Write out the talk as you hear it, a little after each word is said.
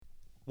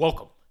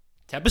Welcome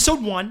to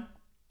episode 1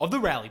 of the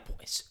Rally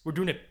Boys. We're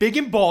doing it big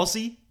and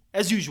ballsy,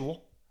 as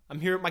usual. I'm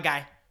here with my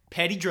guy,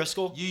 Patty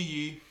Driscoll.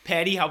 Yee.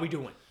 Patty, how we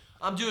doing?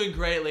 I'm doing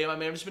great, Liam. I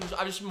mean,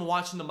 I've just been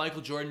watching the Michael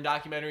Jordan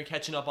documentary,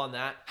 catching up on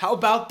that. How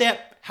about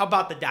that? How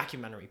about the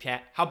documentary,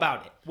 Pat? How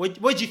about it?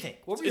 What'd you think?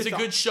 What were your It's a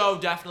thoughts? good show,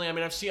 definitely. I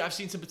mean, I've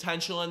seen some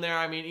potential in there.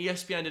 I mean,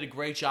 ESPN did a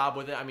great job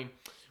with it. I mean,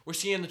 we're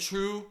seeing the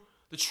true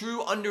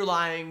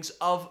underlyings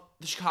of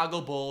the Chicago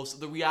Bulls,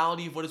 the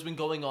reality of what has been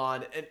going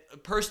on. And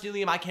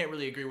personally, Liam, I can't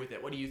really agree with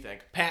it. What do you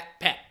think? Pat,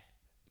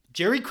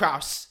 Jerry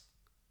Krause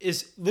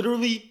is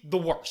literally the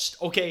worst,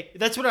 okay?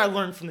 That's what I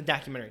learned from the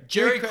documentary.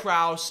 Jerry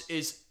Krause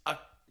is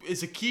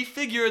a key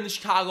figure in the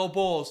Chicago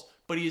Bulls,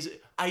 but he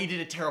did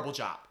a terrible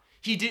job.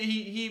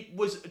 He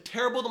was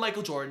terrible to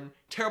Michael Jordan,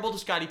 terrible to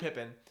Scottie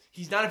Pippen.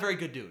 He's not a very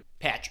good dude.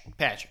 Patrick,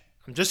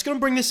 I'm just gonna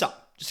bring this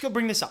up.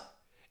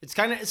 It's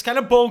kind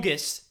of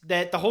bogus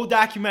that the whole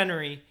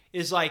documentary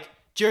is like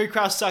Jerry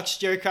Krause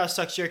sucks.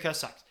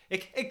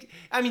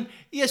 I mean,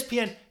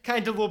 ESPN kind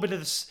of did a little bit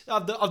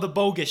of the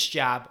bogus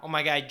job on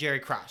my guy Jerry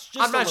Krause.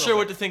 I'm not sure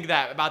what to think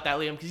about that,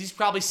 Liam, because he's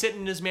probably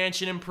sitting in his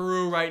mansion in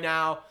Peru right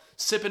now,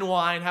 sipping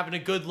wine, having a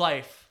good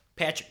life.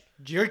 Patrick,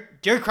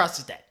 Jerry Krause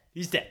is dead.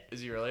 He's dead.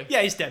 Is he really?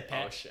 Yeah, he's dead,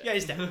 Pat. Oh, shit. Yeah,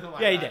 he's dead.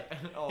 Yeah, he's dead.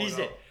 He's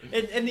dead.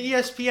 And the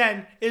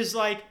ESPN is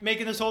like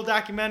making this whole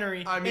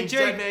documentary. I mean,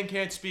 dead man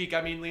can't speak.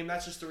 I mean, Liam,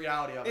 that's just the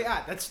reality of it.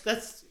 Yeah, that's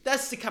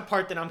the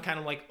part that I'm kind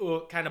of like,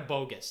 kind of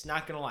bogus.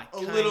 Not gonna lie. A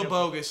little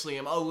bogus,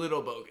 Liam. A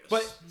little bogus.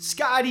 But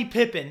Scottie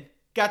Pippen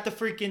got the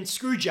freaking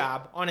screw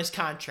job on his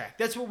contract.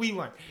 That's what we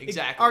learned.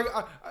 Exactly.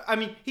 I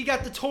mean, he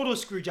got the total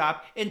screw job.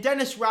 And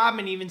Dennis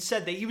Rodman even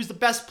said that he was the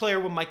best player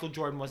when Michael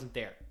Jordan wasn't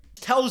there.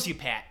 Tells you,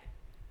 Pat,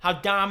 how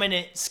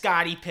dominant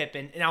Scottie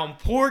Pippen and how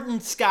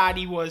important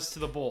Scottie was to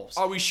the Bulls.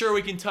 Are we sure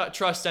we can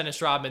trust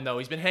Dennis Rodman, though?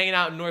 He's been hanging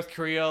out in North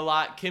Korea a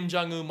lot. Kim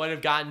Jong-un might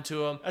have gotten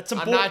to him.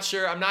 I'm not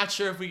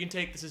sure if we can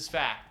take this as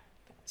fact.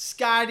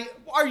 Scottie,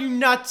 are you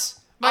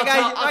nuts?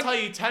 I'll tell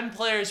you 10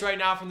 players right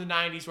now from the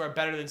 90s who are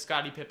better than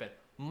Scottie Pippen.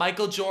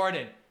 Michael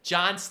Jordan,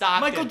 John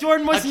Stockton, Michael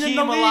Jordan wasn't in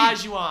the league.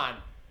 Hakeem Olajuwon,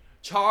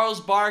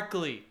 Charles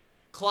Barkley,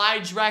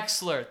 Clyde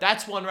Drexler.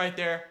 That's one right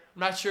there.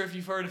 I'm not sure if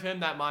you've heard of him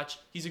that much.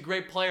 He's a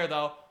great player,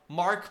 though.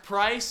 Mark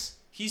Price,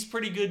 he's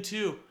pretty good,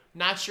 too.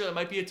 Not sure. That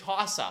might be a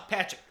toss-up.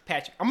 Patrick,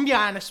 I'm going to be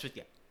honest with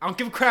you. I don't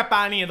give a crap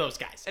about any of those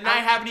guys. And I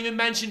haven't even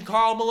mentioned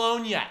Karl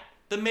Malone yet.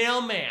 The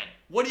mailman.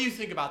 What do you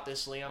think about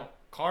this, Liam?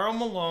 Karl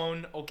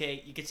Malone,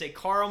 okay, you could say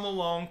Karl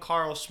Malone,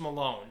 Carlos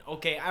Malone.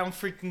 Okay, I don't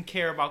freaking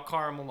care about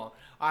Karl Malone.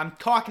 I'm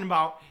talking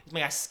about my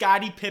guy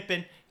Scottie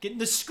Pippen getting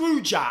the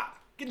screw job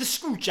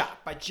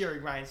by Jerry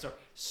Reinsdorf,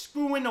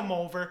 screwing him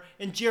over,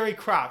 and Jerry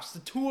Krause. The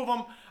two of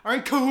them are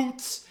in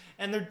cahoots,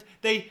 and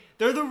they're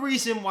the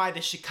reason why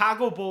the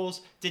Chicago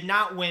Bulls did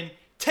not win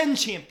 10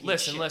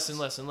 championships.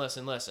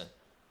 Listen.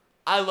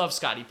 I love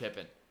Scottie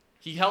Pippen.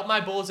 He helped my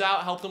Bulls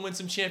out, helped them win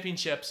some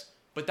championships.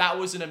 But that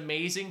was an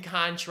amazing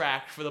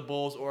contract for the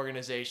Bulls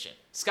organization.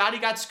 Scottie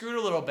got screwed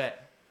a little bit.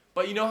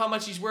 But you know how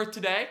much he's worth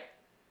today?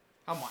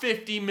 How much?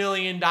 $50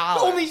 million. Do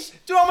how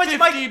much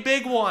 50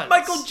 big ones.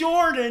 Michael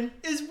Jordan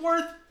is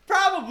worth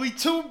probably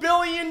 $2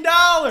 billion.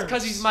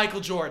 Because he's Michael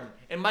Jordan.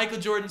 And Michael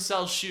Jordan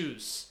sells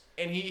shoes.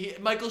 And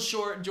Michael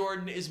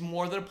Jordan is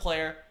more than a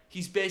player.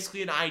 He's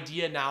basically an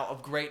idea now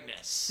of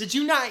greatness. Did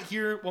you not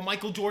hear what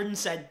Michael Jordan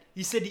said?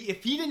 He said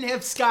if he didn't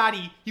have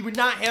Scottie, he would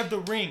not have the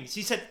rings.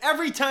 He said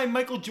every time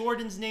Michael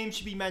Jordan's name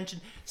should be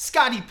mentioned,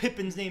 Scottie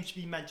Pippen's name should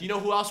be mentioned. You know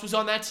who else was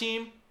on that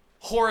team?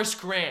 Horace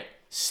Grant,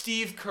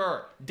 Steve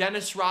Kerr,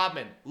 Dennis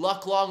Rodman,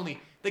 Luck Longley.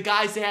 The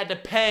guys they had to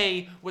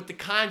pay with the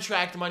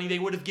contract money they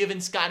would have given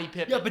Scottie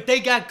Pippen. Yeah, but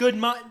they got good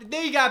money.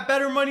 They got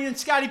better money than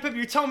Scottie Pippen.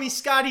 You're telling me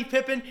Scottie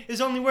Pippen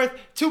is only worth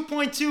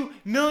 $2.2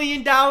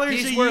 million a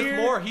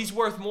year? He's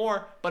worth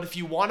more. But if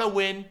you want to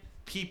win,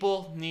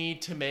 people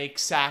need to make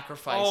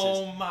sacrifices.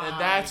 Oh my!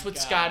 And that's what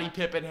God. Scottie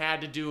Pippen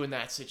had to do in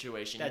that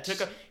situation.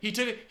 He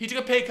took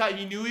a pay cut.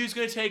 He knew he was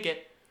going to take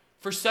it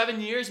for 7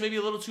 years, maybe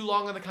a little too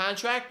long on the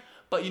contract.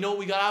 But you know what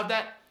we got out of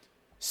that?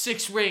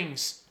 6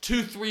 rings,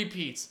 2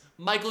 3-peats.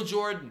 Michael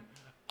Jordan,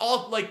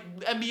 all like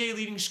NBA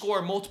leading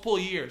scorer multiple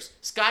years.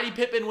 Scottie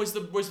Pippen was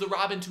the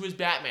Robin to his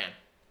Batman.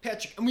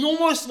 Patrick, and we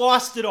almost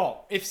lost it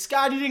all. If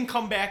Scottie didn't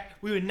come back,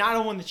 we would not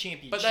have won the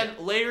championship. But then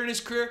later in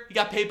his career, he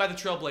got paid by the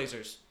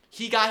Trailblazers.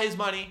 He got his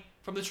money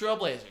from the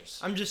Trailblazers.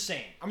 I'm just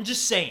saying.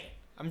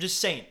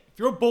 If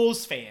you're a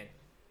Bulls fan,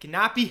 you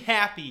cannot be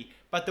happy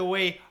about the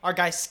way our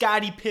guy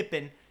Scottie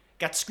Pippen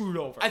got screwed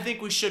over. I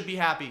think we should be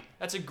happy.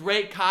 That's a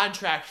great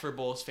contract for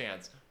Bulls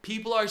fans.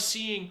 People are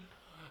seeing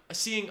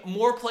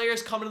more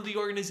players come into the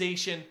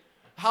organization,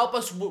 help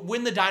us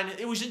win the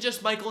dynasty. It wasn't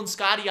just Michael and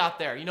Scottie out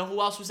there. You know who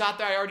else was out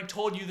there? I already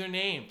told you their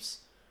names.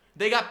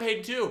 They got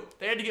paid too.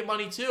 They had to get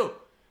money too,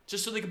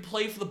 just so they could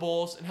play for the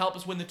Bulls and help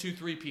us win the 2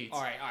 3-peats.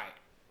 All right.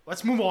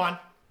 Let's move on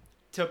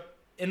to,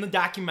 in the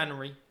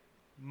documentary,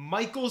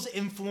 Michael's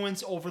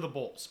influence over the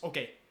Bulls.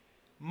 Okay,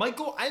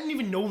 Michael, I didn't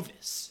even know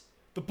this.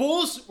 The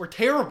Bulls were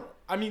terrible.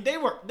 I mean, they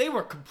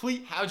were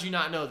complete. How'd you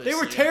not know this? They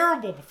were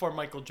terrible before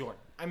Michael Jordan.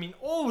 I mean,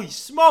 holy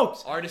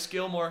smokes. Artis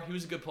Gilmore, he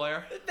was a good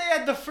player. They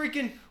had the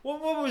freaking,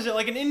 what was it,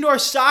 like an indoor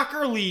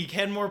soccer league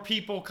had more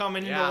people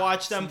coming in to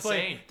watch them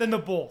play insane. than the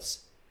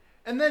Bulls.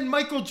 And then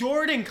Michael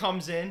Jordan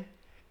comes in,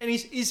 and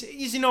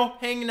he's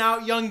hanging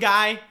out, young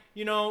guy,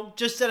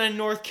 just out of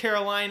North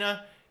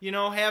Carolina,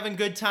 having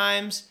good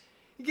times.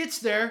 He gets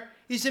there.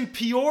 He's in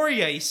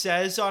Peoria, he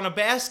says, on a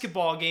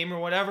basketball game or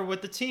whatever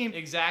with the team.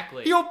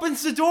 Exactly. He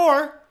opens the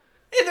door,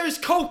 and there's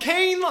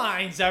cocaine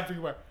lines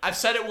everywhere. I've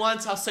said it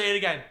once, I'll say it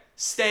again.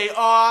 Stay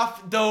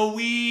off the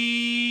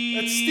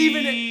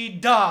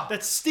weed.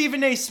 That's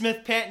Stephen A.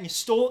 Smith, Pat, and you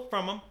stole it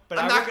from him.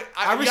 But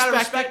you gotta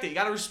respect it. You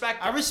gotta respect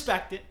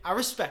it. I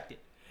respect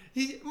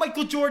it.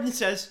 Michael Jordan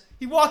says,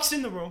 he walks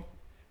in the room.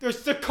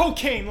 There's the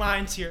cocaine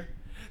lines here.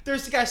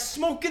 There's the guy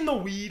smoking the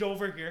weed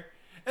over here.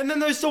 And then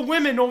there's the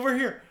women over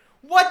here.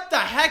 What the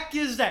heck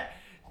is that?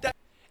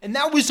 And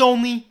that was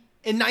only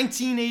in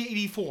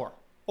 1984.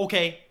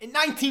 Okay? In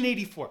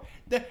 1984.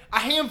 A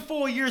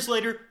handful of years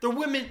later, they're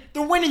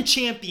winning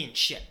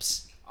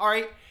championships. All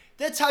right?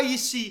 That's how you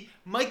see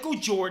Michael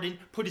Jordan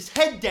put his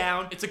head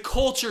down. It's a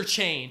culture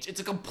change. It's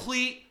a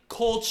complete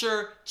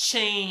culture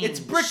change. It's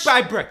brick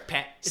by brick,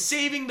 Pat.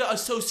 Saving the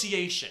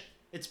association.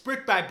 It's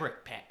brick by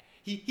brick, Pat.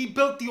 He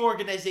built the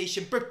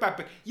organization brick by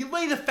brick. You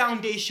lay the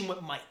foundation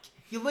with Mike.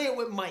 You lay it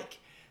with Mike.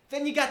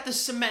 Then you got the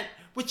cement,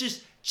 which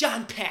is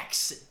John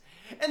Paxson.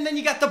 And then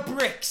you got the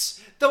bricks,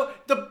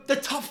 the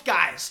tough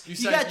guys. You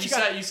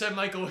said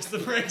Michael was the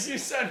bricks. You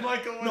said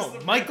Michael was the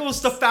bricks.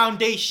 Michael's the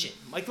foundation.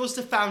 Michael's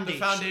the foundation.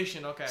 The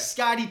foundation, okay.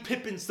 Scottie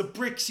Pippen's the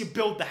bricks you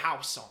build the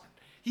house on.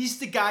 He's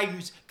the guy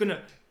who's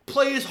gonna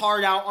play his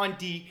heart out on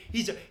D.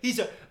 He's a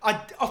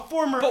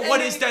former. But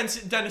what is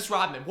Dennis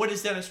Rodman? What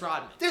is Dennis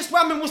Rodman? Dennis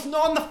Rodman wasn't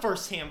on the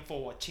first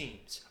handful of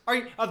teams,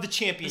 of the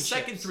championships. The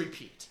second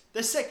three-peat.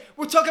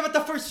 We're talking about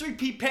the first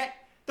three-peat, Pat.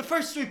 The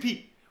first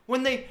three-peat.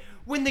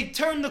 When they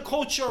turned the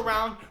culture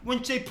around,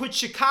 when they put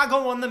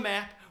Chicago on the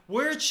map,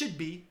 where it should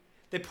be,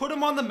 they put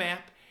them on the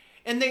map,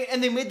 and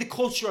they made the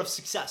culture of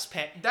success,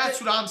 Pat.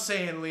 That's what I'm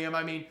saying, Liam.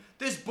 I mean,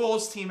 this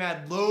Bulls team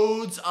had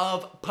loads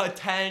of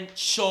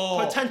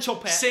potential. Potential,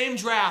 Pat. Same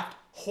draft,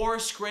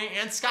 Horace Grant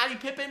and Scottie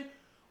Pippen.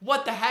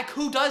 What the heck?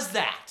 Who does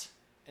that?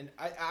 And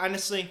I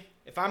honestly,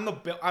 if I'm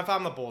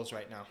the Bulls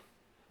right now,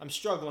 I'm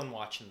struggling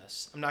watching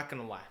this. I'm not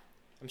gonna lie.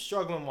 I'm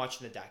struggling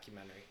watching the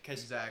documentary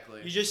because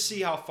you just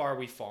see how far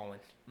we've fallen.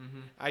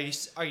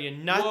 Mm-hmm. Are you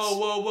nuts?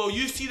 Whoa!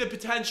 You see the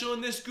potential in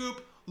this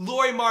group?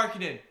 Lauri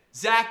Markkanen,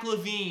 Zach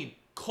LaVine,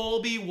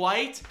 Colby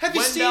White,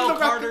 Wendell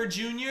Carter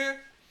Jr.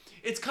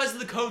 It's because of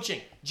the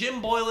coaching.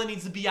 Jim Boylan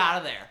needs to be out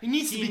of there. He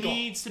needs to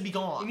be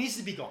gone.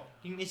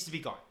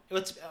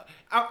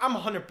 I'm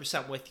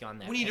 100% with you on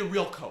that. We need a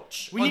real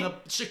coach. The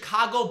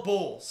Chicago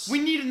Bulls. We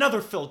need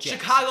another Phil Jackson.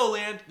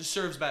 Chicagoland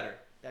deserves better.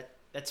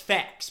 That's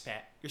facts,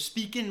 Pat. You're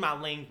speaking my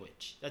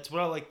language. That's what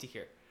I like to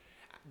hear.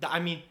 I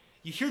mean,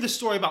 you hear the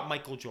story about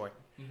Michael Jordan.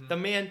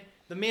 Mm-hmm.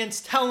 The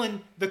man's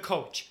telling the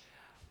coach,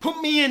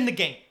 put me in the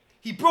game.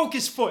 He broke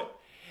his foot.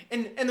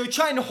 And they're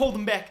trying to hold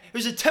him back.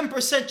 There's a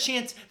 10%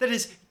 chance that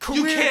his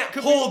career... You can't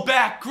hold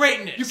back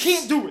greatness. You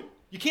can't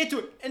do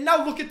it. And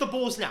now look at the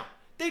Bulls now.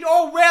 They'd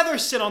all rather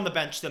sit on the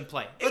bench than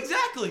play.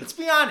 Exactly. Let's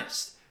be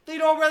honest.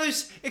 They'd all rather...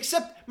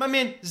 Except my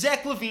man,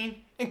 Zach LaVine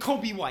and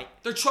Kobe White.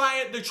 They're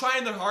trying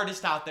their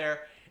hardest out there,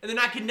 and they're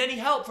not getting any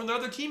help from their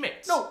other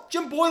teammates. No,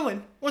 Jim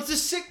Boylan wants to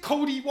sit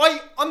Cody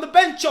White on the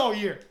bench all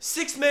year.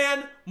 Sixth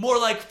man, more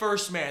like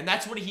first man.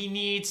 That's what he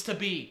needs to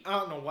be. I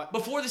don't know what.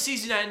 Before the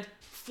season end,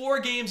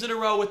 4 games in a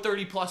row with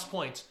 30-plus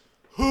points.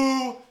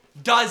 Who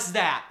does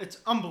that? It's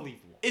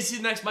unbelievable. Is he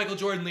the next Michael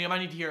Jordan, Liam? I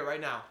need to hear it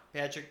right now.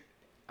 Patrick,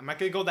 I'm not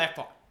going to go that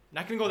far.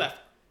 Not going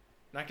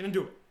to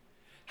do it.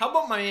 How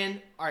about my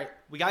man? All right,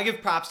 we got to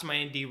give props to my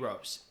man D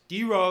Rose.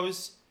 D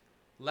Rose.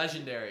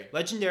 Legendary.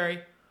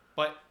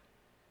 But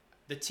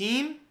the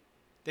team,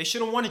 they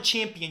should have won a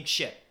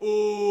championship.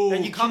 Ooh.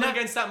 Then you come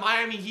against that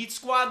Miami Heat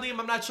squad, Liam?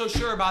 I'm not so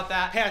sure about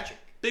that. Patrick.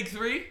 Big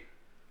 3?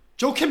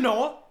 Joakim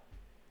Noah.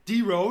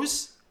 D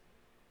Rose.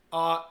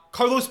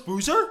 Carlos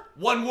Boozer.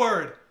 One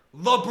word.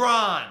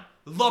 LeBron.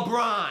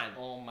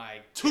 Oh my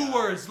God. 2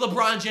 words.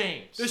 LeBron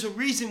James. There's a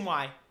reason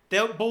why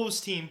that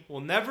Bulls team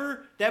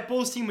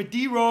with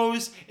D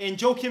Rose and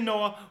Joakim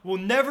Noah will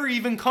never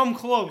even come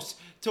close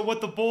to what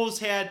the Bulls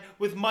had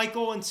with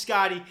Michael and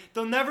Scottie.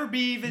 They'll never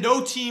be even...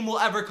 No team will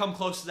ever come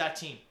close to that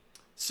team.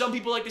 Some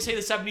people like to say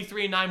the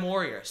 73-9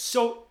 Warriors.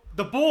 So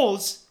the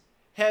Bulls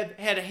had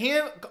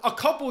a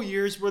couple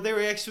years where they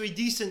were actually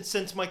decent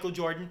since Michael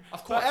Jordan.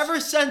 Of course. But ever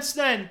since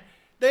then,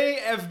 they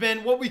have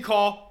been what we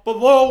call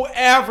below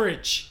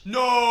average.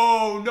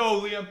 No,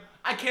 Liam.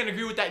 I can't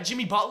agree with that.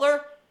 Jimmy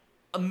Butler,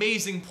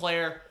 amazing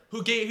player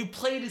who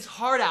played his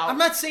heart out. I'm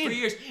not saying for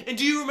years. And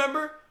do you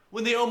remember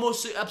when they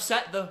almost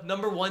upset the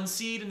number 1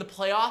 seed in the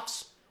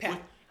playoffs?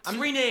 Pat, with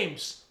 3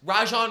 names: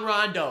 Rajon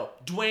Rondo,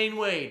 Dwayne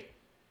Wade,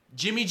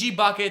 Jimmy G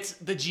Buckets.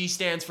 The G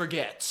stands for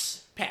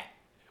gets. Pat.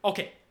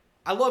 Okay,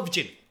 I love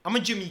Jimmy. I'm a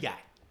Jimmy guy.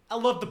 I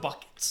love the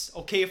buckets.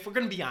 Okay, if we're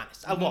gonna be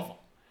honest, I love them.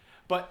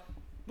 But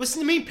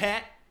listen to me,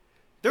 Pat.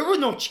 There were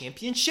no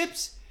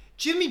championships.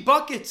 Jimmy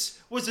Buckets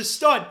was a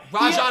stud.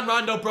 Rajon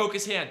Rondo broke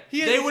his hand.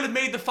 He had- They would have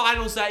made the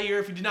finals that year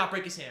if he did not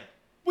break his hand.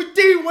 With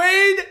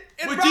D-Wade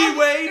and With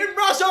D-Wade. and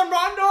Rajon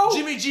Rondo,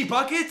 Jimmy G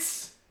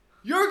buckets?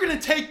 you're going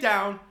to take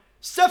down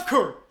Steph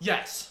Curry,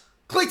 Yes.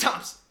 Klay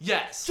Thompson,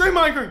 Yes.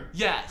 Draymond Green.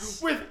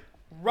 Yes. With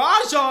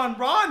Rajon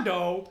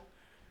Rondo,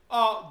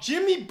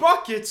 Jimmy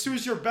Buckets,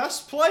 who's your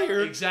best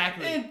player,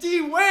 Exactly. and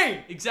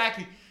D-Wade.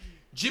 Exactly.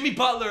 Jimmy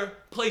Butler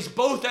plays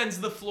both ends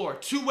of the floor.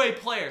 Two-way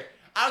player.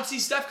 I don't see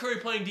Steph Curry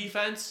playing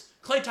defense.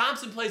 Klay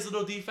Thompson plays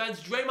little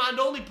defense. Draymond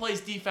only plays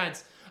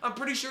defense. I'm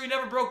pretty sure he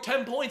never broke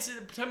 10 points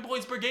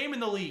per game in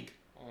the league.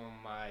 Oh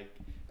my!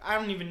 I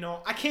don't even know.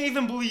 I can't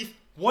even believe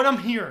what I'm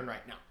hearing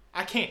right now.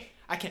 I can't.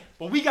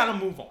 But we gotta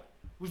move on.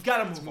 We've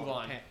gotta move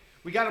on, Pat.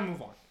 We gotta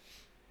move on.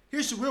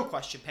 Here's the real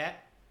question,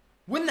 Pat.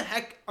 When the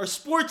heck are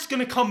sports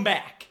gonna come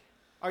back?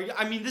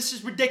 This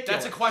is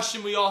ridiculous. That's a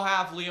question we all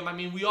have, Liam. I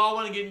mean, we all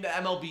want to get into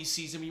MLB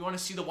season. We want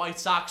to see the White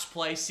Sox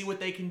play, see what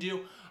they can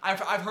do.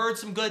 I've heard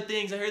some good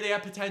things. I hear they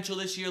have potential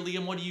this year.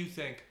 Liam, what do you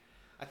think?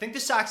 I think the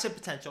Sox have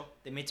potential.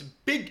 They made some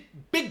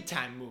big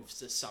time moves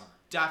this summer.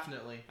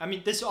 Definitely.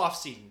 This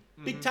offseason.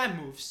 Big time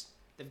moves.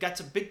 They've got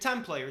some big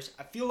time players.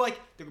 I feel like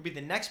they're gonna be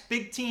the next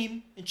big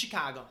team in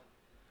Chicago.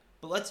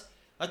 But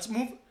let's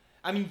move.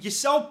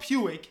 Yasiel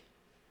Puig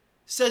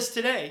says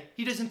today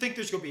he doesn't think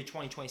there's gonna be a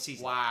 2020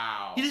 season.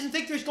 Wow. He doesn't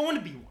think there's going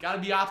to be one. Gotta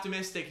be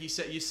optimistic. You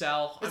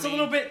sell. That's a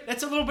little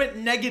bit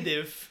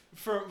negative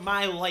for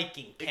my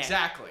liking, Pat.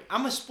 Exactly.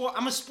 I'm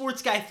a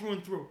sports guy through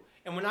and through.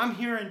 And when I'm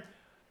hearing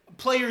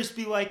players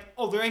be like,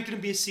 "Oh, there ain't gonna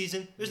be a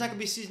season. There's not gonna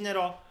be a season at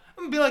all,"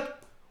 I'm gonna be like,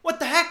 "What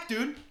the heck,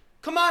 dude?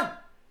 Come on."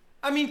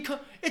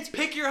 It's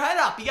Pick your head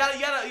up. You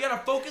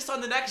gotta focus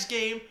on the next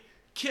game.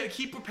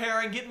 Keep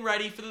preparing, getting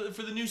ready for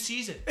the new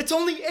season. It's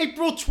only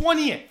April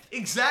 20th.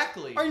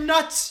 Exactly. Are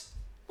nuts.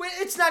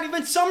 It's not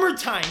even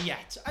summertime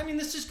yet.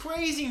 This is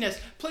craziness.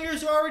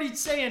 Players are already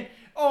saying,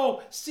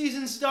 "Oh,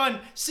 season's done.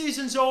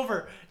 Season's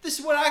over." This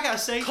is what I gotta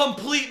say.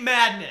 Complete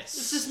madness.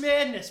 This is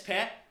madness,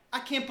 Pat. I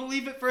can't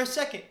believe it for a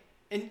second.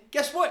 And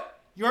guess what?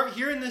 You aren't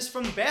hearing this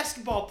from the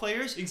basketball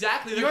players.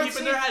 Exactly. They're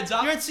keeping their heads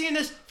up. You aren't seeing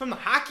this from the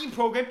hockey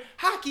program.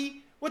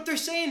 Hockey, what they're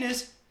saying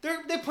is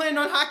they plan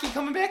on hockey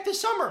coming back this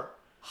summer.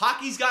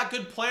 Hockey's got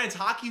good plans.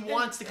 Hockey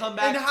wants to come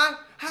back.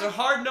 They're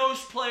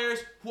hard-nosed players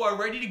who are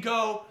ready to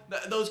go.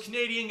 Those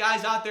Canadian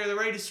guys out there, they're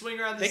ready to swing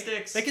around the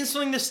sticks. They can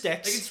swing the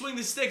sticks. They can swing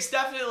the sticks,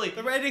 definitely.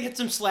 They're ready to hit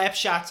some slap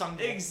shots on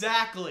goal.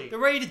 Exactly. They're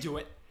ready to do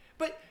it.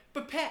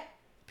 But Pat,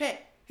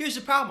 here's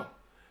the problem.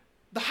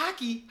 The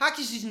hockey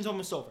season's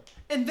almost over,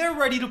 and they're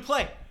ready to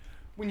play.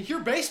 When you hear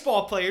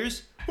baseball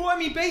players,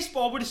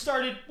 baseball would have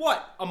started,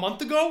 what, a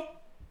month ago?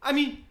 Are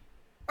you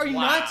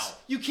nuts?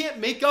 You can't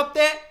make up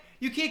that?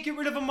 You can't get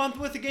rid of a month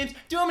worth of games? Do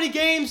you know how many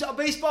games a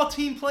baseball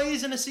team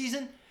plays in a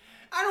season?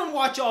 I don't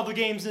watch all the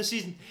games in a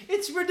season.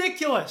 It's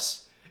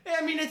ridiculous.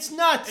 It's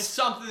nuts. It's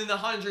something in the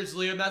hundreds,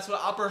 Liam. That's what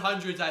upper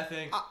hundreds, I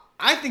think.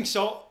 I think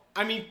so.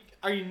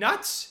 Are you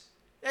nuts?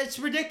 It's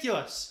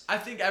ridiculous. I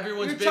think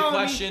everyone's You're big telling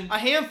question. Me a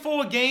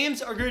handful of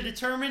games are going to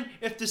determine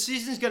if the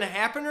season's going to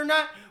happen or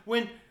not.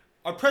 When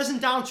our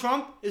President Donald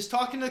Trump is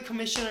talking to the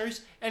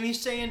commissioners and he's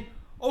saying,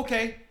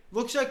 "Okay,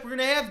 looks like we're going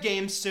to have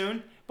games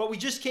soon, but we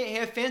just can't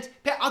have fans."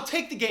 Pat, I'll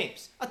take the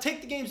games. I'll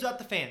take the games without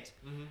the fans.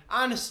 Mm-hmm.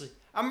 Honestly,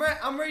 I'm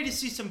ready to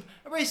see some.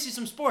 I'm ready to see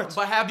some sports.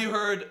 But have you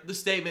heard the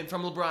statement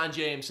from LeBron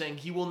James saying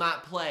he will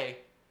not play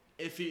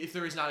if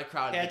there is not a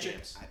crowd at the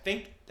games? I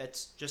think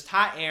that's just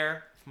hot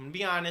air. If I'm gonna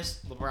be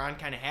honest, LeBron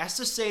kind of has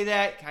to say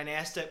that. Kind of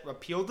has to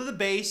appeal to the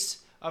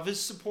base of his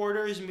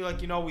supporters and be like,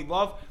 we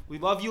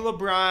love you,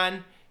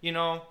 LeBron. You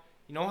know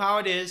how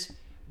it is.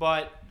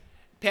 But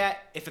Pat,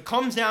 if it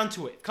comes down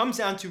to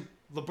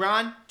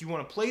LeBron, do you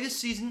want to play this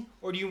season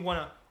or do you want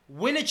to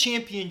win a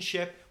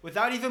championship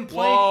without even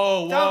playing?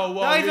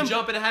 Whoa! You're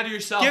jumping ahead of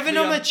yourself. Giving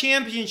them a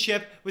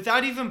championship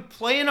without even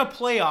playing a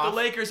playoff. The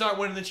Lakers aren't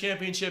winning the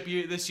championship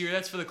this year.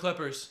 That's for the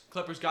Clippers.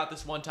 Clippers got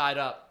this one tied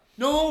up.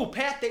 No,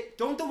 Pat,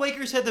 don't the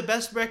Lakers have the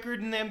best record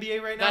in the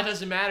NBA right now? That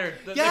doesn't matter.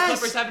 The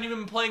Clippers haven't even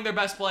been playing their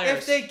best players.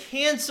 If they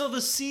cancel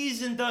the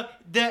season, the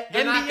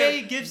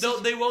NBA gives...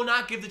 They will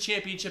not give the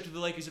championship to the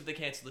Lakers if they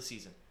cancel the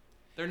season.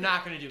 They're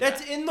not going to do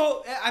that.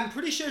 I'm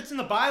pretty sure it's in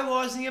the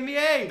bylaws in the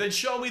NBA. Then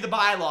show me the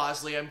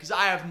bylaws, Liam, because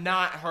I have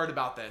not heard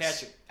about this.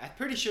 Patrick, I'm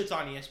pretty sure it's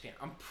on ESPN.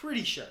 I'm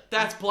pretty sure.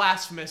 That's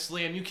blasphemous,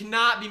 Liam. You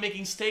cannot be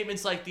making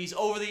statements like these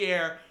over the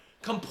air,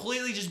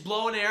 completely just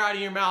blowing air out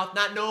of your mouth,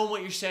 not knowing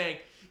what you're saying.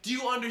 Do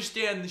you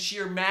understand the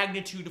sheer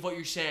magnitude of what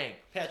you're saying?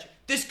 Patrick.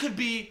 This could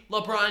be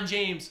LeBron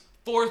James'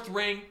 4th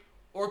ring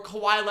or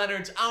Kawhi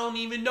Leonard's, I don't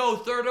even know,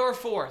 3rd or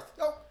 4th.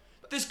 No.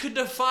 This could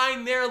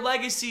define their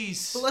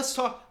legacies. But let's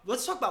talk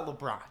about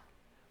LeBron.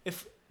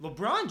 If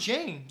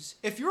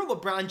you're a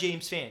LeBron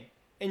James fan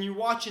and you're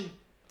watching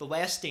The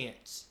Last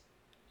Dance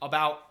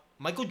about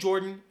Michael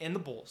Jordan and the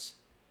Bulls,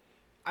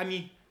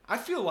 I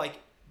feel like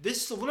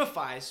this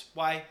solidifies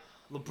why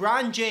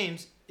LeBron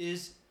James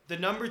is the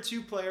number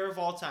 2 player of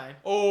all time.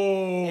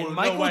 Oh, and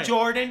Michael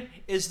Jordan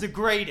is the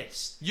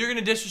greatest. You're going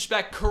to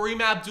disrespect Kareem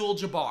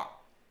Abdul-Jabbar,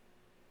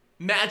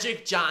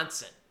 Magic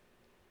Johnson,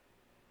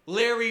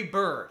 Larry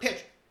Bird.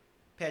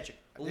 Patrick.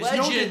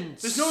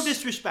 Legends. There's no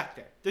disrespect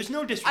there. There's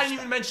no disrespect. I didn't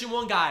even mention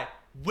one guy.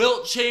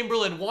 Wilt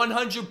Chamberlain,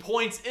 100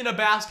 points in a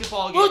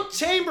basketball game. Wilt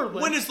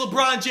Chamberlain. When has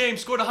LeBron James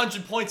scored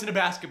 100 points in a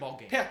basketball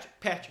game?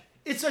 Patrick.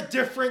 It's a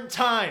different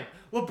time.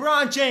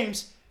 LeBron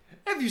James.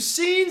 Have you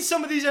seen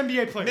some of these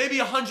NBA players? Maybe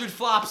 100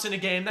 flops in a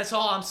game. That's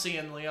all I'm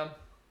seeing, Liam.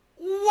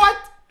 What?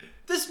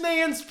 This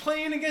man's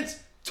playing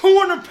against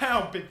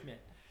 200-pound big men,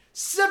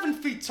 7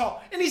 feet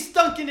tall, and he's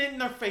dunking it in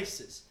their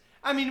faces.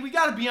 I mean, we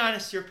gotta be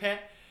honest here, Pat.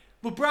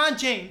 LeBron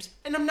James,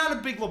 and I'm not a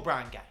big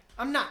LeBron guy.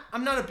 I'm not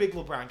a big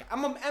LeBron guy.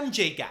 I'm an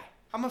MJ guy.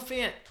 I'm a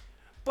fan.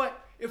 But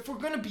if we're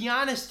gonna be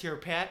honest here,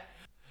 Pat,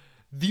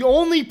 the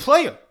only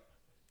player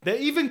that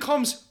even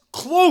comes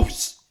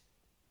close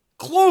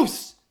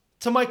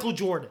to Michael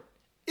Jordan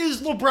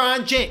is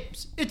LeBron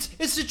James. It's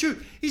the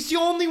truth. He's the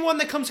only one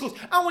that comes close.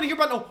 I don't want to hear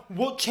about no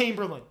Wilt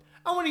Chamberlain.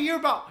 I want to hear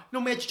about no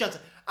Magic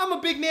Johnson. I'm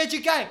a big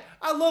Magic guy.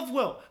 I love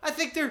Wilt. I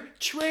think they're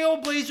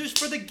trailblazers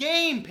for the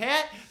game,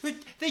 Pat.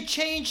 They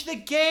changed the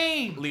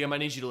game. Liam, I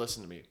need you to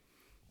listen to me.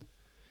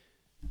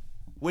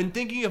 When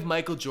thinking of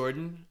Michael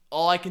Jordan,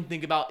 all I can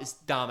think about is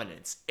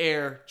dominance.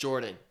 Air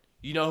Jordan.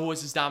 You know who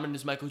was as dominant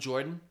as Michael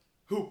Jordan?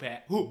 Who,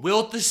 Pat? Who?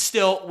 Wilt the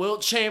Stilt,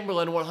 Wilt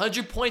Chamberlain,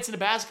 100 points in a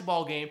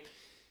basketball game.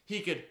 He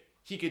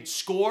could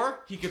score,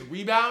 he could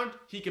rebound,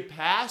 he could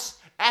pass.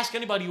 Ask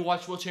anybody who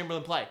watched Wilt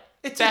Chamberlain play.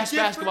 It's best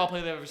basketball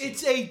player they've ever seen.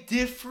 It's a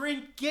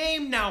different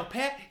game now,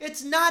 Pat.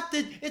 It's not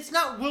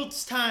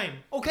Wilt's time,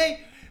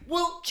 okay?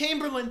 Wilt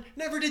Chamberlain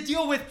never to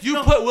deal with.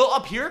 Put Wilt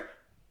up here?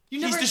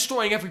 He's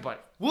destroying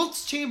everybody.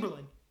 Wilt's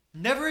Chamberlain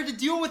never had to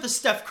deal with a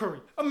Steph Curry,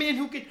 a man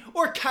who could,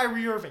 or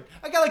Kyrie Irving.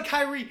 A guy like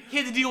Kyrie. He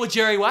had to deal with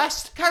Jerry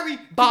West.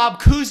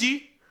 Bob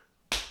Cousy.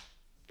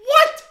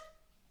 What?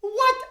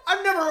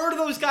 I've never heard of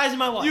those guys in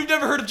my life. You've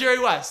never heard of Jerry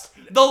West,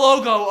 the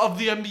logo of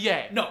the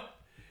NBA. No.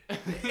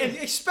 And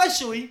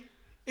especially,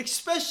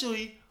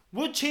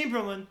 Wilt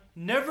Chamberlain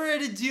never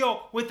had to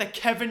deal with a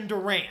Kevin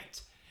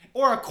Durant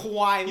or a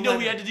Kawhi Leonard. You know who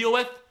he had to deal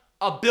with?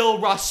 A Bill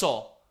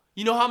Russell.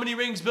 You know how many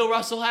rings Bill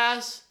Russell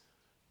has?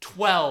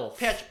 12.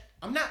 Patrick,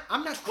 I'm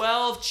not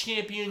 12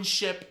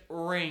 championship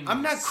rings.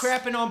 I'm not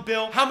crapping on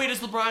Bill. How many does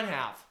LeBron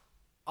have?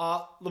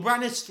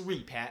 LeBron has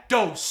 3, Pat.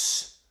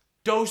 Dos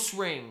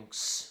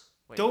rings.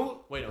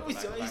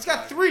 He's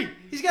got 3.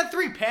 He's got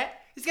 3, Pat.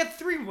 He's got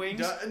 3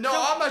 wings. I'm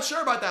not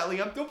sure about that,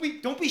 Liam.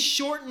 Don't be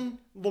shorting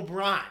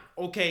LeBron,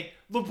 okay?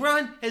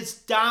 LeBron has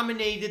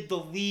dominated the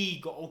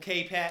league,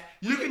 okay, Pat?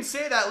 You can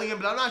say that, Liam,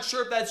 but I'm not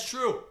sure if that's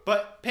true.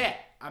 But Pat,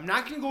 I'm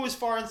not gonna go as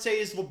far and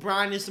say as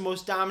LeBron is the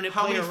most dominant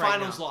player right now. How many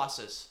finals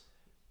losses?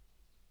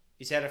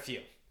 He's had a few.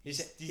 He's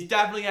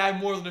definitely had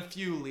more than a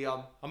few,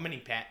 Liam. How many,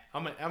 Pat? How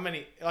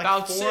many? Like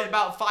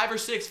about 5 or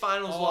 6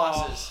 finals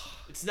losses.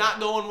 It's not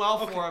going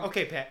well for him.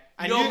 Okay, Pat.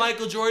 You know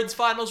Michael Jordan's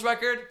finals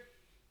record?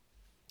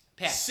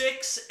 Pat.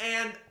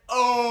 6-0.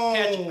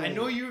 Patrick, I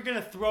knew you were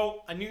gonna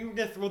throw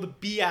the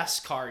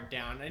BS card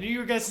down. I knew you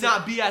were gonna. It's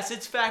not BS.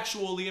 It's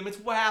factual, Liam. It's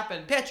what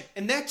happened. Patrick,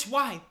 and that's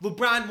why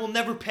LeBron will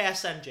never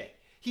pass MJ.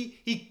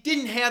 He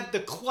didn't have the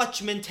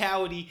clutch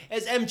mentality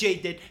as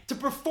MJ did to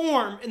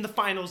perform in the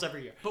finals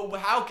every year. But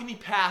how can he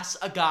pass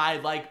a guy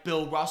like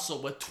Bill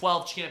Russell with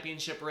 12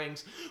 championship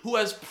rings who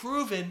has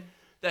proven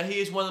that he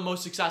is one of the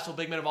most successful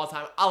big men of all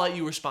time? I'll let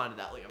you respond to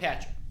that, Liam.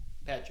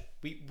 Patrick,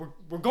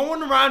 we're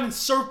going around in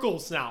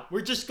circles now.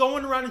 We're just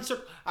going around in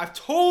circles. I've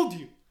told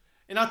you,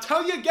 and I'll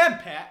tell you again,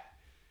 Pat.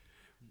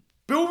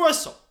 Bill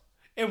Russell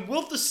and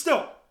Wilt the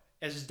Stilt,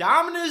 as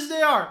dominant as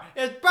they are,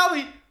 is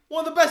probably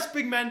one of the best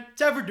big men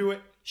to ever do it.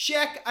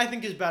 Shaq, I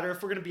think, is better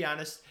if we're gonna be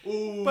honest.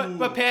 Ooh.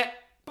 But Pat,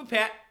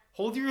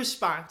 hold your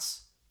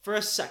response for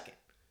a second.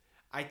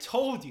 I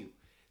told you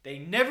they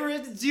never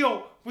had to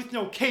deal with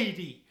no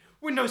KD,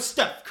 with no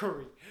Steph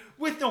Curry,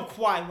 with no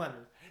Kawhi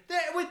Leonard.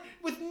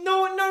 With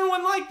no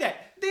one like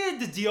that. They had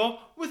to deal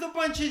with a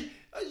bunch of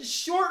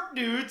short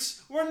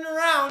dudes running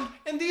around,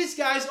 and these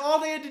guys, all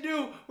they had to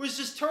do was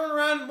just turn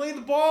around and lay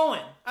the ball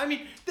in. I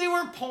mean, they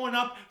weren't pulling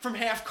up from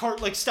half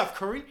court like Steph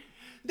Curry.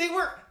 They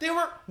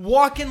weren't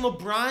walking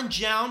LeBron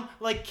down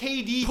like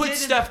KD did. Put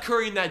Steph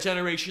Curry in that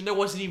generation, there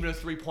wasn't even a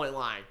 3-point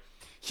line.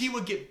 He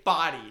would get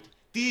bodied.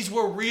 These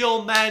were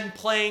real men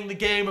playing the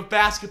game of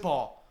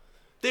basketball.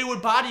 They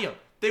would body him.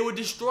 They would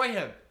destroy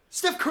him.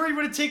 Steph Curry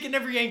would have taken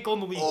every ankle in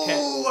the league.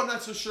 Oh, I'm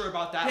not so sure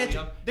about that,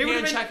 Liam.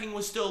 Hand checking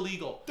was still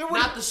legal.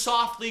 Not the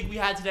soft league we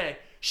had today.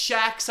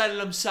 Shaq said it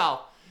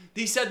himself.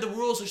 He said the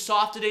rules are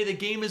soft today. The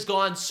game has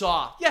gone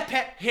soft. Yeah,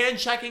 Pat. Hand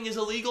checking is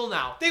illegal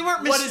now.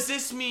 What does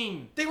this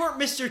mean? They weren't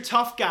Mr.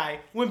 Tough Guy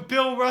when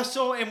Bill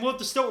Russell and Wilt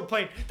the Stilt were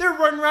playing. They were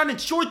running around in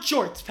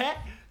shorts, Pat.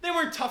 They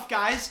weren't tough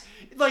guys.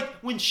 Like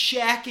when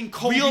Shaq and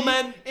Kobe. Real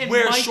men and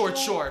wear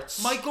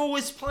shorts. Michael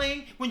was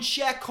playing. When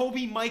Shaq,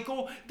 Kobe,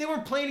 Michael, they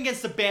weren't playing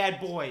against the bad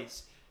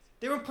boys.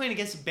 They weren't playing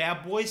against the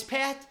bad boys,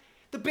 Pat.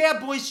 The bad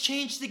boys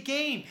changed the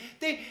game.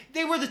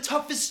 They were the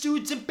toughest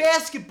dudes in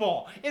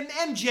basketball. And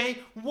MJ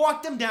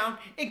walked them down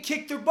and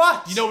kicked their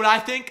butts. You know what I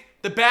think?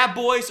 The bad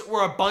boys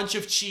were a bunch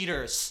of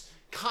cheaters.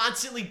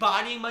 Constantly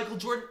bodying Michael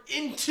Jordan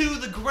into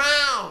the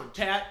ground.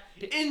 Pat.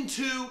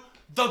 Into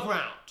the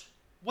ground.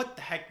 What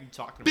the heck are you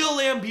talking about? Bill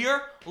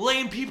Laimbeer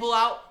laying people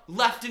out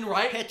left and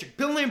right. Patrick,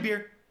 Bill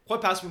Laimbeer, quite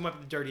possibly might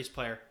be the dirtiest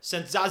player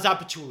since Zaza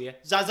Pachulia.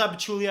 Zaza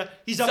Pachulia,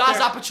 he's up Zaza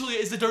there. Pachulia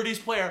is the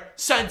dirtiest player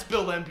since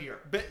Bill Laimbeer.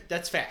 But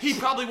that's fact. He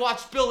probably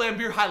watched Bill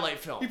Laimbeer highlight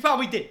film. He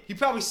probably did. He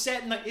probably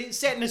sat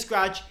in his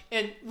garage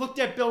and looked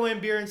at Bill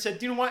Laimbeer and said,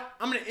 "Do you know what?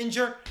 I'm going to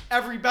injure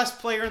every best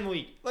player in the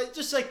league."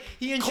 Just like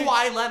he injured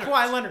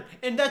Kawhi Leonard.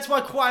 And that's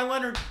why Kawhi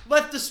Leonard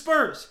left the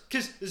Spurs.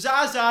 Because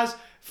Zaza's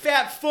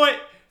fat foot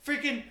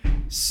freaking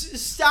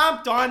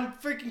stomped on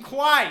freaking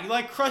Kawhi.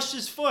 He crushed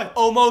his foot.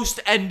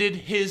 Almost ended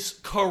his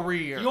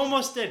career. He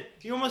almost did,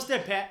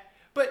 Pat.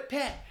 But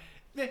Pat,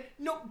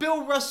 no,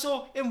 Bill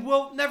Russell and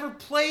Wilt never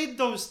played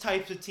those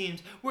types of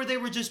teams where they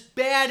were just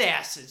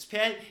badasses,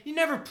 Pat. You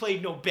never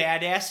played no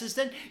badasses.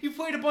 Then you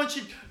played a bunch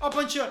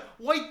of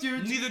white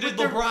dudes. Neither did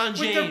with LeBron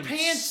with their James.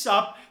 pants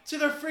up to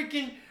their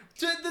freaking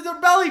to their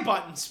belly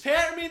buttons,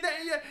 Pat. I mean,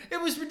 it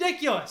was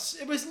ridiculous.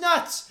 It was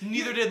nuts.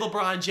 Neither did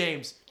LeBron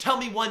James. Tell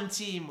me one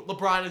team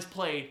LeBron has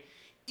played,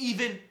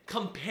 even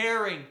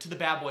comparing to the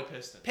Bad Boy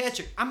Pistons.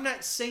 Patrick, I'm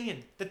not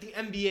saying that the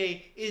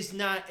NBA is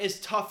not as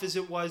tough as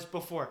it was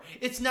before.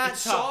 It's not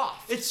It's tough.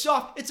 soft. It's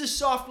soft. It's a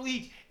soft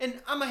league, and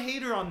I'm a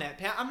hater on that,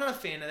 Pat. I'm not a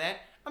fan of that.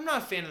 I'm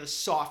not a fan of the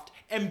soft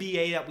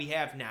NBA that we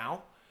have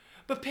now.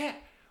 But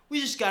Pat, we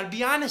just got to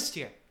be honest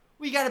here.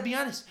 We got to be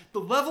honest. The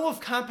level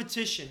of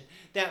competition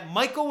that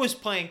Michael was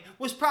playing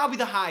was probably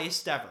the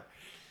highest ever.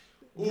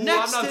 Ooh, I'm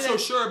not so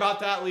sure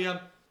about that,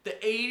 Liam. The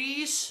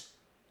 80s,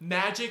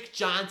 Magic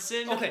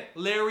Johnson, Okay.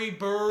 Larry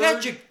Bird,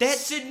 Patrick,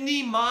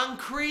 Sidney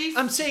Moncrief.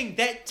 I'm saying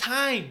that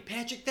time,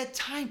 Patrick, the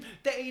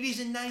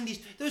 80s and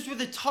 90s, those were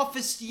the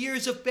toughest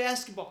years of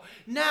basketball.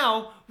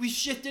 Now, we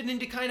shifted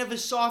into kind of a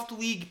soft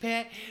league,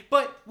 Pat,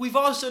 but we've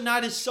also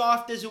not as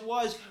soft as it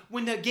was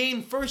when the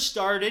game first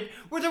started,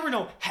 where there were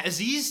no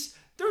hezzies,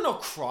 there were no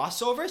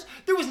crossovers,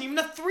 there wasn't even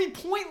a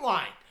three-point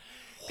line.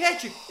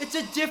 Patrick, it's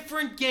a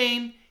different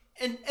game,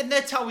 and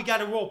that's how we got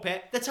to roll,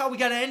 Pat. That's how we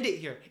got to end it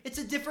here. It's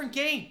a different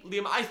game.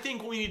 Liam, I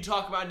think what we need to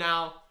talk about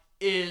now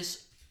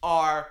is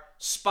our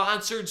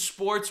sponsored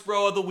Sports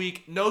Bro of the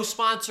Week. No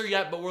sponsor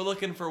yet, but we're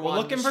looking for one.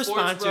 looking for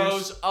Sports sponsors.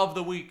 Bros of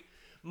the Week.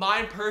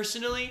 Mine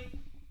personally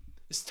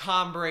is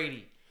Tom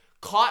Brady.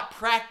 Caught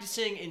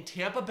practicing in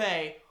Tampa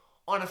Bay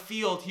on a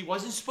field he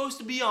wasn't supposed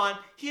to be on.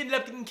 He ended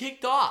up getting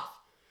kicked off.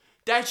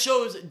 That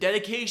shows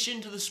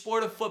dedication to the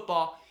sport of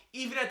football,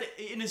 even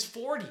in his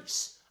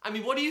 40s. I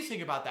mean, what do you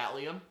think about that,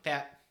 Liam?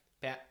 Pat,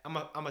 I'm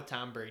a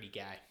Tom Brady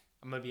guy.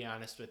 I'm gonna be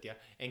honest with you.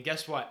 And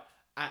guess what?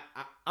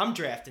 I'm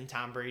drafting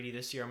Tom Brady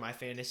this year in my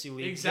fantasy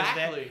league.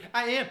 Exactly.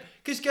 I am.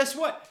 Because guess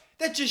what?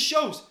 That just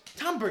shows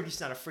Tom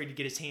Brady's not afraid to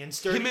get his hands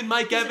dirty. Him and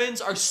Mike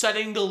Evans are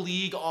setting the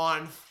league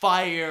on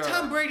fire.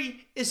 Tom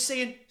Brady is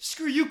saying,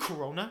 "Screw you,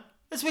 Corona."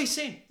 That's what he's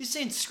saying. He's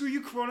saying, "Screw you,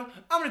 Corona.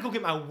 I'm gonna go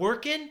get my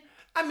work in."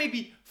 I'm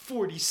maybe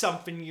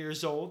 40-something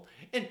years old,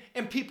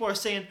 and people are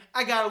saying,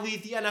 "I gotta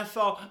leave the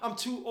NFL. I'm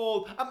too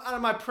old. I'm out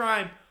of my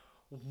prime."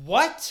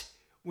 What?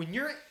 When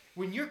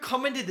you're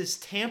coming to this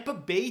Tampa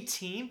Bay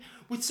team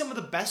with some of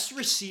the best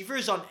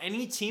receivers on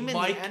any team in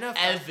Mike the NFL?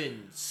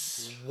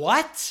 Evans.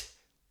 What?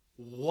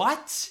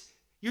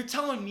 You're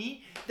telling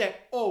me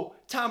that,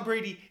 Tom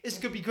Brady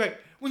isn't going to be great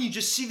when you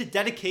just see the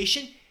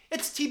dedication?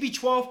 It's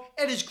TB12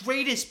 at his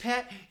greatest,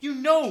 Pat. You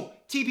know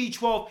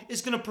TB12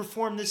 is going to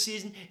perform this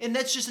season, and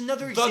that's just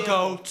another example.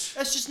 GOAT.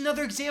 That's just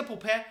another example,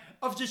 Pat,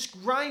 of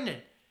just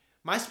grinding.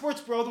 My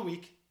Sports Bro of the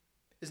Week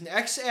is an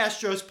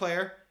ex-Astros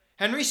player,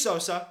 Henry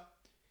Sosa.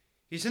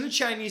 He's in the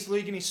Chinese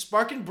League, and he's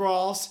sparking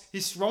brawls.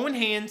 He's throwing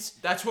hands.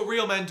 That's what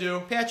real men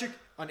do. Patrick,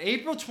 on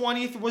April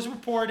 20th, it was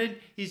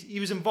reported he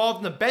was involved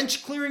in the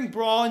bench-clearing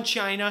brawl in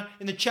China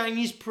in the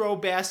Chinese Pro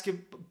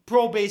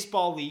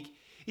Baseball League.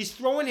 He's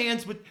throwing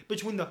hands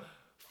between the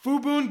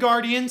Fubon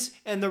Guardians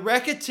and the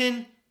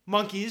Rakuten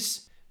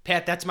Monkeys.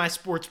 Pat, that's my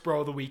Sports Bro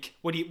of the Week.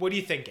 What are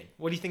you thinking?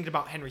 What are you thinking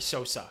about Henry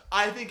Sosa?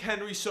 I think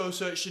Henry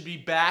Sosa should be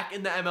back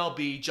in the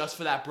MLB just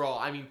for that brawl.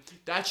 I mean,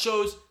 that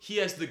shows he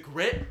has the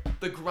grit,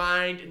 the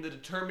grind, and the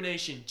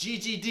determination.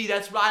 GGD,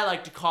 that's what I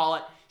like to call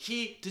it.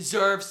 He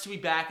deserves to be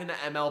back in the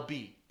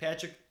MLB.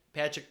 Patrick,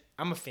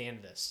 I'm a fan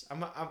of this.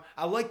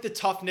 I like the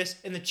toughness.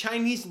 In the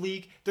Chinese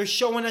League, they're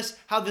showing us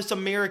how this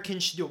American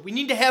should do it. We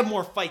need to have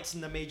more fights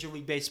in the Major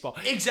League Baseball.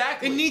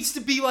 Exactly. It needs to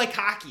be like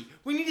hockey.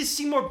 We need to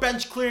see more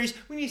bench clears.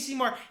 We need to see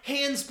more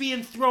hands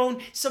being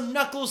thrown, some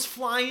knuckles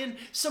flying,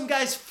 some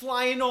guys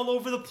flying all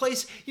over the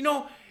place.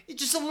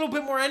 Just a little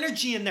bit more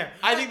energy in there.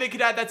 I think they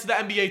could add that to the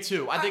NBA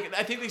too. I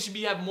think they should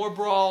have more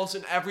brawls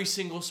in every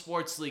single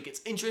sports league. It's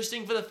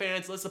interesting for the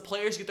fans. Let the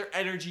players get their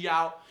energy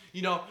out.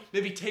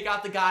 Maybe take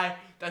out the guy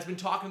that's been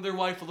talking to their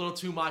wife a little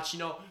too much.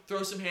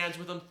 Throw some hands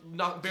with them.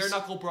 Bare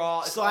knuckle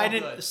brawl. It's all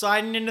good.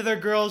 Sliding into their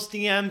girls'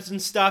 DMs and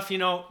stuff.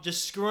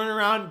 Just screwing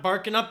around,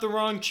 barking up the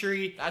wrong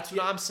tree. That's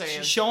what I'm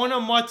saying. Showing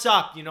them what's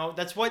up.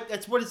 That's what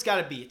it's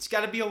got to be. It's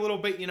got to be a little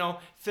bit.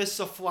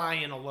 Fists are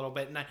flying a little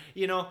bit, and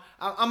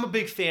I'm a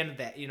big fan of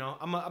that.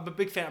 I'm a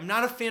big fan. I'm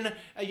not a fan of.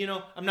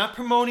 I'm not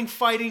promoting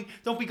fighting.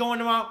 Don't be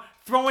going out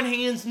throwing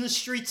hands in the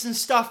streets and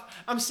stuff.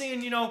 I'm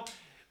saying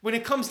when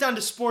it comes down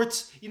to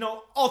sports,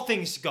 all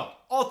things go.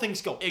 All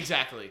things go.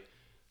 Exactly.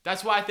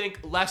 That's why I think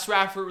less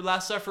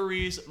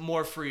referees,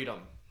 more freedom.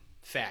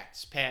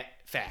 Facts, Pat.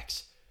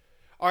 Facts.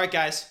 All right,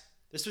 guys.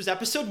 This was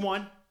episode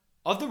 1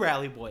 of the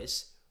Rally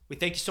Boys. We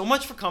thank you so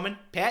much for coming.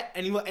 Pat,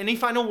 any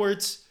final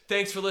words?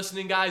 Thanks for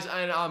listening, guys,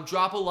 and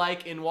drop a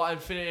like and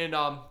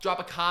drop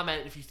a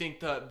comment if you think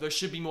there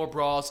should be more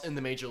brawls in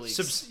the major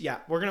leagues.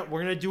 We're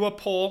gonna do a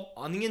poll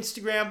on the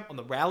Instagram, on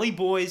the Rally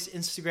Boys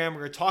Instagram.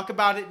 We're gonna talk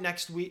about it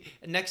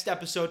next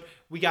episode.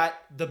 We got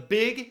the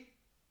big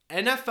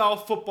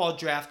NFL football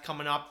draft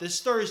coming up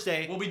this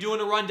Thursday. We'll be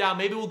doing a rundown.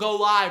 Maybe we'll go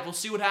live. We'll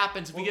see what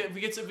happens. If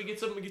we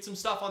get some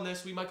stuff on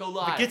this, we might go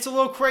live. If it gets a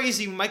little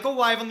crazy, we might go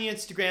live on the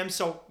Instagram.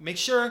 So make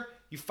sure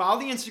you follow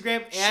the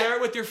Instagram. Share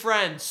it with your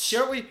friends.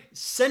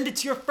 Send it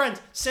to your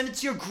friends. Send it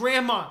to your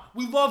grandma.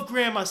 We love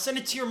grandma. Send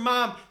it to your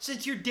mom. Send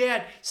it to your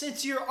dad. Send it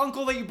to your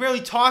uncle that you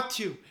barely talk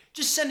to.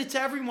 Just send it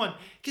to everyone.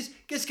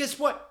 Because guess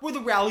what? We're the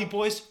Rally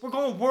Boys. We're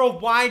going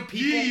worldwide,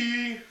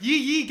 people.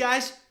 Yee,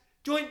 guys.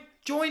 Join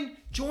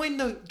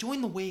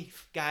the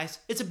wave, guys.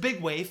 It's a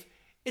big wave.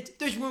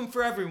 There's room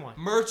for everyone.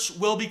 Merch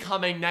will be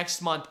coming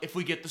next month if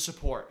we get the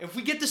support. If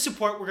we get the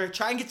support, we're gonna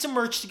try and get some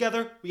merch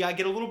together. We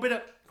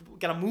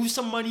gotta move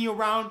some money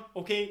around.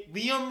 Okay,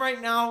 Liam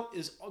right now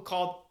is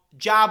called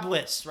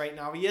jobless. Right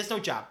now, he has no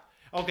job.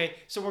 Okay,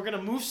 so we're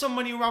gonna move some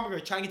money around. We're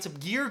gonna try and get some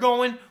gear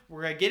going.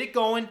 We're gonna get it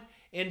going,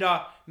 and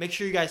make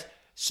sure you guys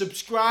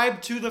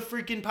subscribe to the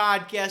freaking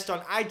podcast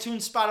on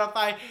iTunes,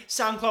 Spotify,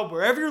 SoundCloud,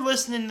 wherever you're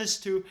listening this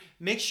to.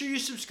 Make sure you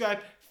subscribe.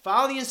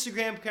 Follow the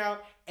Instagram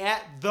account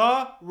at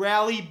The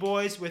Rally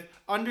Boys with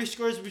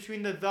underscores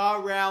between the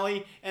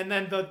Rally and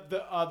then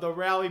the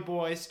Rally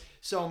Boys.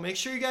 So make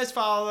sure you guys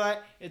follow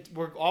that.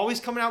 We're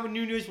always coming out with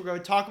new news. We're going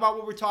to talk about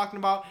what we're talking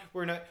about.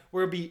 We're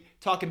gonna be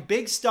talking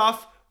big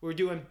stuff. We're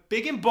doing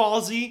big and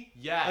ballsy.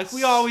 Yes. Like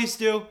we always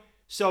do.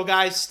 So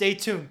guys, stay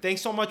tuned.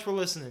 Thanks so much for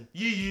listening.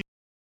 Yee.